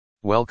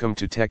Welcome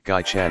to Tech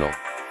Guy channel.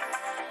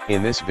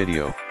 In this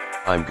video,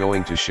 I'm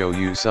going to show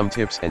you some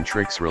tips and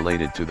tricks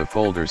related to the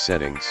folder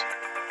settings.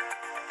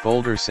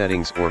 Folder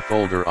settings or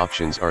folder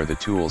options are the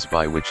tools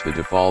by which the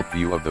default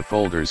view of the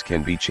folders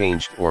can be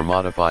changed or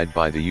modified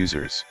by the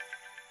users.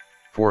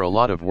 For a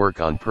lot of work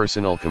on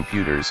personal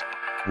computers,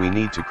 we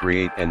need to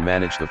create and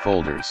manage the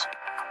folders.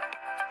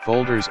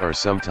 Folders are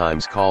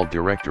sometimes called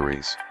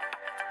directories.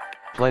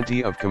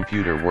 Plenty of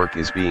computer work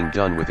is being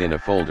done within a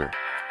folder.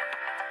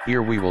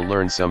 Here we will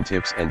learn some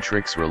tips and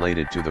tricks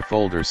related to the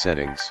folder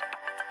settings.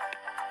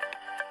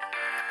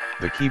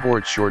 The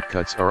keyboard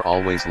shortcuts are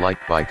always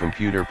liked by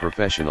computer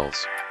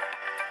professionals.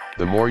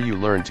 The more you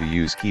learn to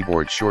use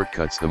keyboard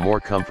shortcuts, the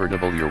more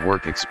comfortable your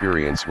work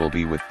experience will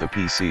be with the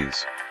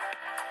PCs.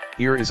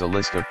 Here is a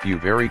list of few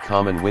very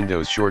common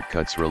Windows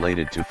shortcuts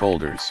related to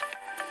folders.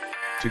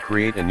 To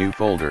create a new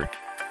folder,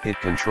 hit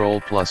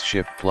Ctrl plus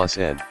Shift plus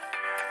N.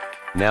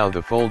 Now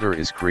the folder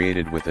is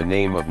created with the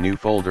name of new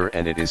folder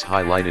and it is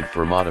highlighted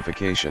for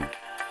modification.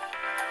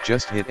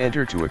 Just hit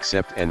Enter to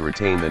accept and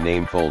retain the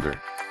name folder.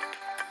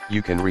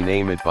 You can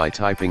rename it by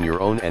typing your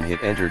own and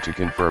hit Enter to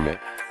confirm it.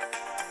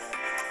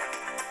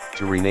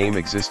 To rename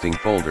existing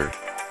folder,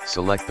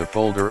 select the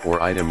folder or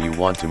item you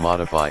want to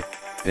modify,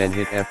 then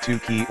hit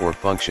F2 key or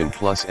function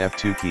plus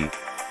F2 key.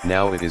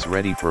 Now it is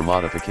ready for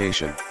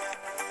modification.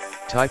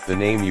 Type the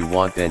name you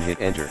want, then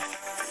hit Enter.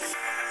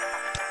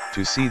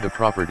 To see the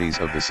properties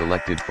of the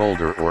selected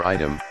folder or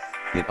item,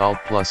 hit Alt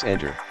plus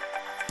Enter.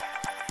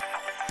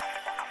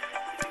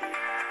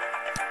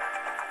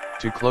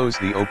 To close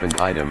the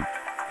opened item,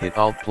 hit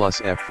Alt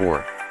plus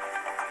F4.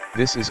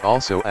 This is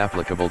also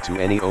applicable to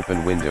any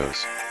open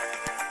windows.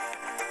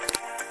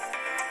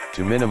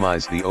 To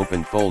minimize the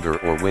opened folder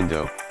or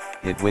window,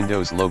 hit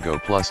Windows logo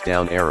plus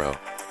down arrow.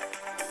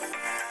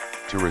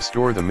 To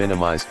restore the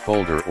minimized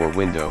folder or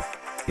window,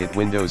 hit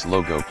Windows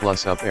logo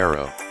plus up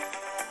arrow.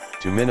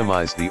 To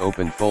minimize the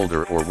opened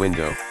folder or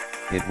window,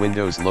 hit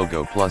Windows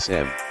logo plus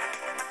M.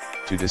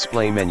 To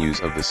display menus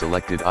of the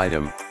selected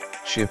item,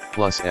 Shift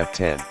plus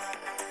F10.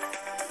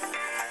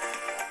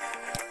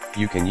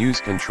 You can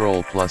use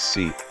Ctrl plus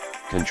C,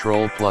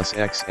 Ctrl plus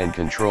X and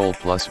Ctrl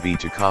plus V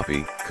to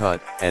copy, cut,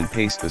 and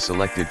paste the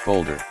selected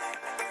folder.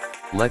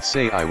 Let's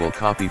say I will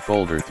copy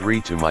folder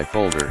 3 to my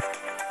folder,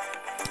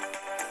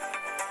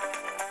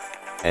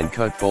 and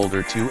cut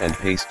folder 2 and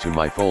paste to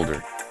my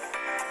folder.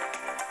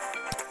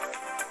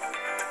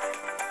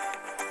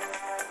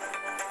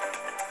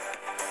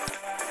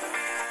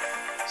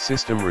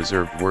 System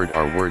reserved word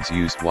are words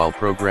used while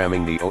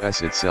programming the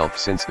OS itself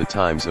since the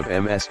times of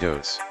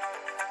MS-DOS.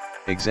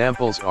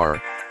 Examples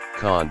are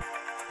con,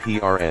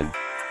 prn,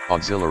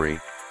 auxiliary,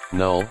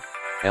 null,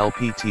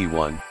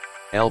 lpt1,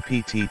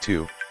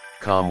 lpt2,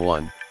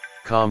 com1,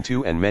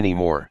 com2 and many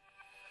more.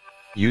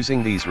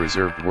 Using these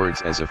reserved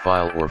words as a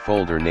file or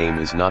folder name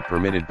is not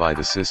permitted by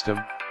the system.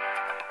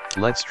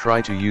 Let's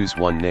try to use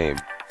one name.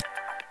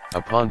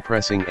 Upon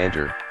pressing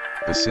enter,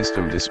 the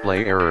system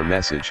display error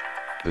message,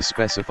 the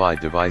specified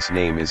device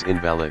name is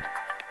invalid.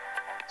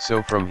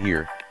 So from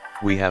here,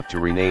 we have to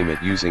rename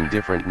it using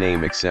different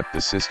name except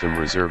the system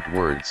reserved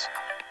words.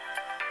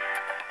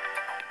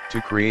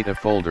 To create a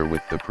folder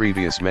with the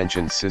previous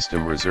mentioned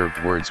system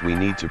reserved words, we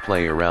need to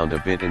play around a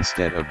bit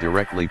instead of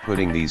directly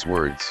putting these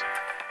words.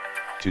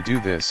 To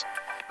do this,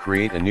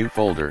 create a new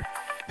folder,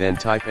 then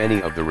type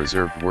any of the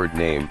reserved word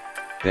name,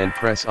 then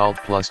press Alt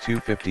plus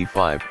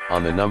 255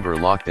 on the number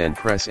lock, then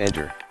press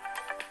enter.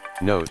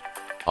 Note,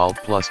 Alt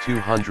plus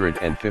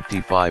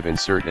 255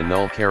 insert a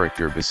null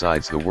character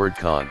besides the word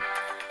con.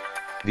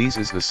 These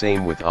is the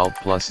same with Alt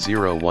plus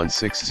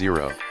 0160.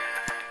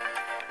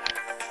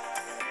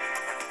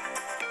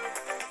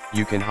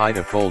 You can hide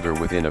a folder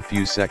within a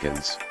few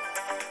seconds.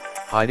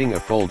 Hiding a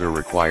folder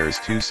requires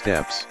two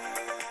steps.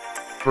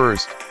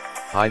 First,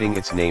 hiding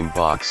its name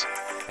box,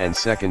 and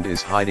second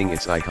is hiding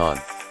its icon.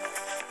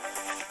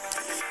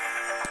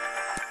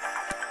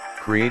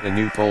 Create a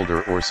new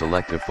folder or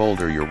select a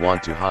folder you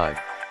want to hide.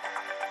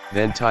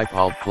 Then type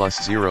Alt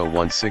plus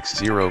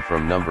 0160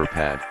 from number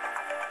pad.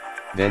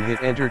 Then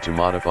hit enter to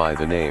modify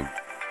the name.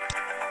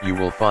 You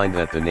will find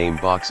that the name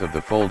box of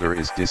the folder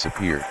is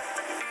disappeared.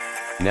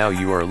 Now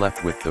you are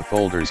left with the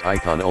folder's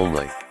icon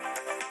only.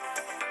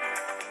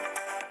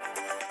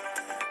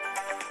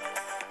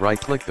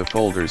 Right-click the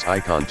folder's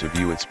icon to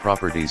view its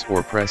properties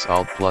or press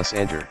Alt plus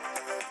enter.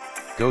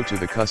 Go to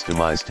the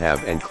Customize tab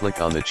and click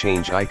on the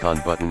Change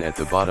Icon button at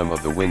the bottom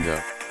of the window.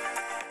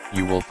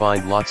 You will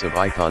find lots of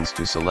icons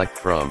to select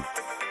from.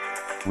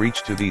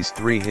 Reach to these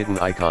 3 hidden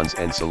icons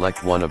and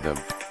select one of them.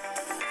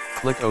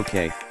 Click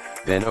OK,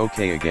 then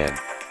OK again.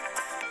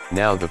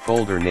 Now the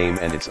folder name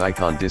and its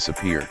icon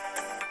disappear.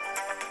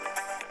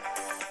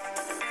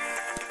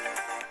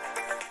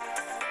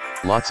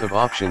 Lots of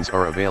options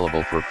are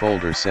available for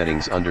folder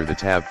settings under the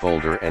tab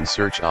Folder and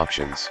Search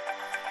options.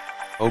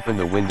 Open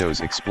the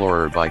Windows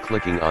Explorer by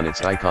clicking on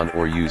its icon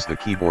or use the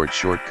keyboard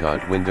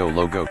shortcut Window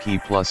logo key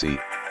plus E.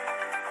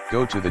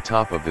 Go to the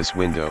top of this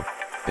window,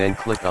 then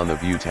click on the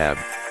View tab,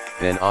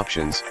 then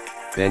Options,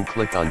 then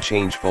click on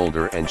Change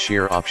Folder and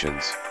Share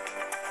options.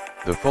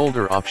 The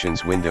folder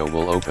options window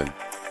will open.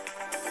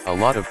 A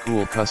lot of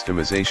cool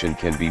customization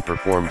can be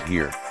performed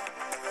here.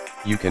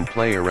 You can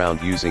play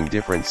around using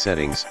different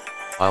settings.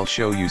 I'll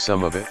show you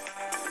some of it.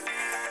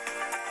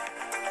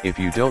 If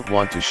you don't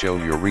want to show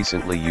your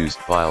recently used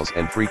files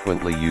and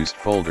frequently used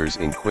folders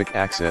in quick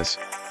access,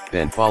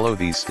 then follow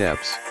these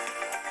steps.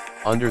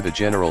 Under the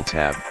General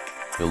tab,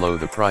 below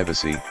the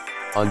Privacy,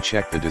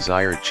 uncheck the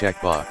desired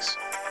checkbox.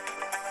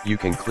 You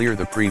can clear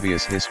the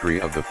previous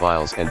history of the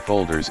files and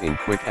folders in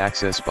quick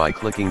access by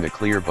clicking the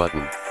Clear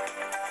button.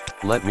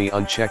 Let me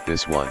uncheck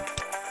this one.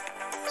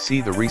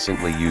 See the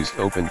recently used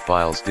opened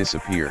files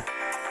disappear.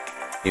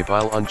 If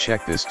I'll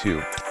uncheck this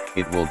too,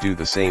 it will do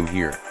the same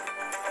here.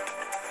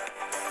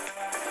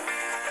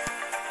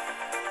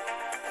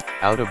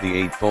 Out of the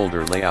 8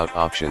 folder layout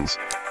options,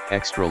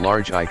 extra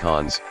large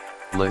icons,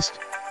 list,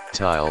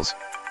 tiles,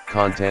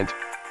 content,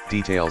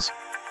 details,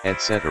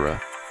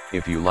 etc.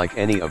 If you like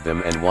any of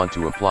them and want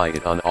to apply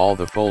it on all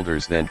the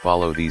folders, then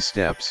follow these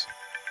steps.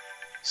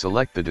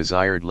 Select the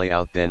desired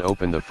layout, then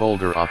open the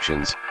folder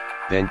options,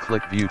 then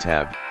click View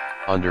tab.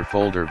 Under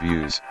Folder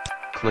Views,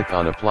 click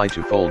on Apply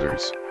to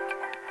Folders.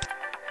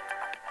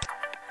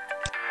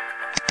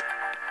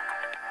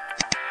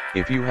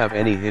 If you have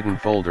any hidden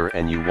folder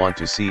and you want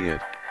to see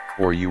it,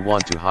 or you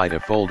want to hide a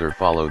folder,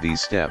 follow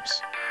these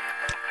steps.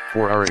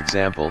 For our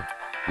example,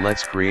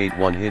 let's create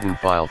one hidden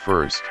file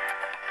first.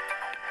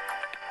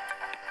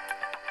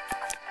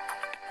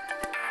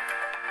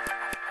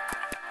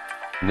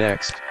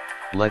 Next,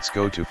 let's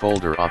go to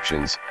Folder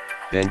Options,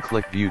 then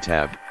click View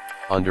tab.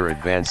 Under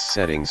Advanced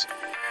Settings,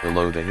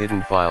 below the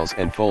hidden files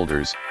and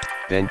folders,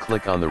 then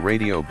click on the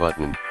radio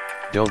button,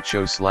 Don't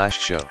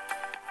Show/Show.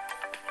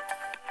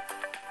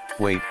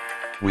 Wait,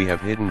 we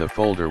have hidden the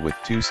folder with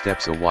 2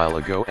 steps a while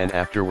ago and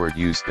afterward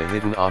used the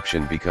hidden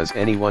option because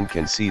anyone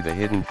can see the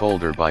hidden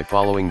folder by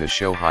following the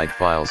Show Hide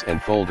Files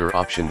and Folder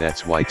option.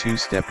 That's why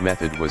 2-step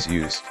method was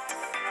used.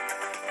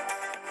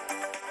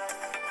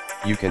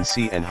 You can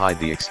see and hide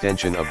the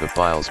extension of the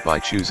files by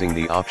choosing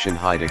the option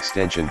Hide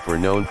Extension for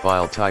known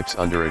file types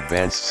under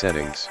Advanced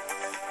Settings.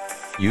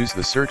 Use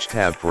the Search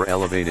tab for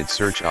elevated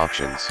search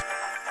options.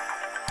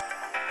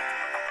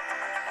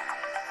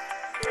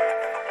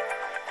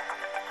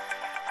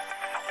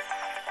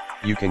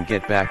 You can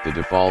get back the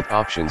default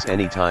options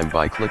anytime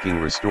by clicking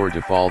Restore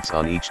Defaults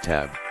on each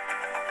tab.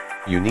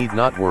 You need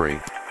not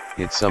worry,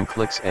 hit some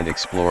clicks and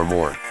explore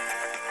more.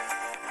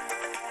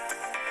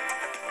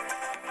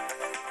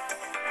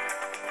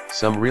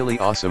 Some really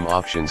awesome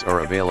options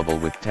are available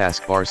with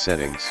taskbar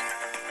settings.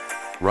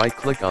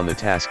 Right-click on the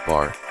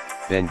taskbar,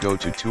 then go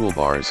to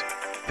Toolbars,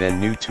 then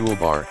New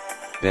Toolbar,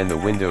 then the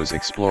Windows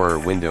Explorer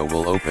window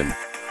will open,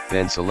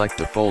 then select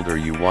the folder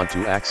you want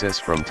to access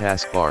from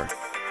taskbar.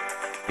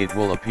 It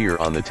will appear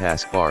on the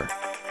taskbar.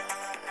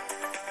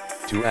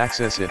 To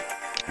access it,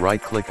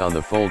 right-click on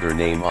the folder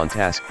name on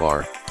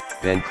taskbar,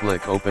 then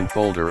click Open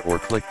Folder or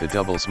click the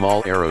double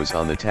small arrows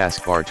on the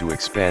taskbar to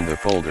expand the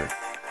folder.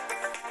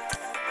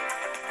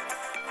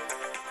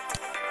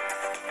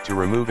 To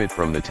remove it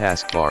from the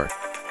taskbar,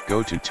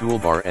 go to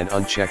Toolbar and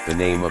uncheck the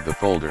name of the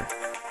folder.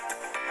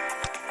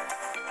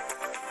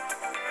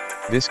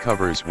 This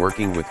covers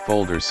working with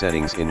folder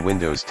settings in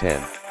Windows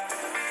 10.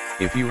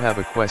 If you have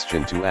a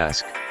question to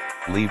ask,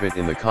 leave it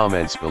in the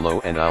comments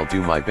below and I'll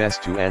do my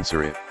best to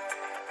answer it.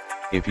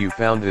 If you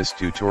found this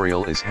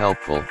tutorial is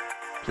helpful,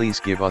 please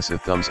give us a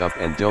thumbs up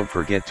and don't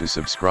forget to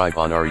subscribe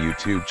on our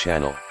YouTube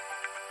channel.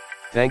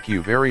 Thank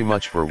you very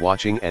much for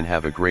watching and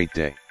have a great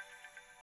day.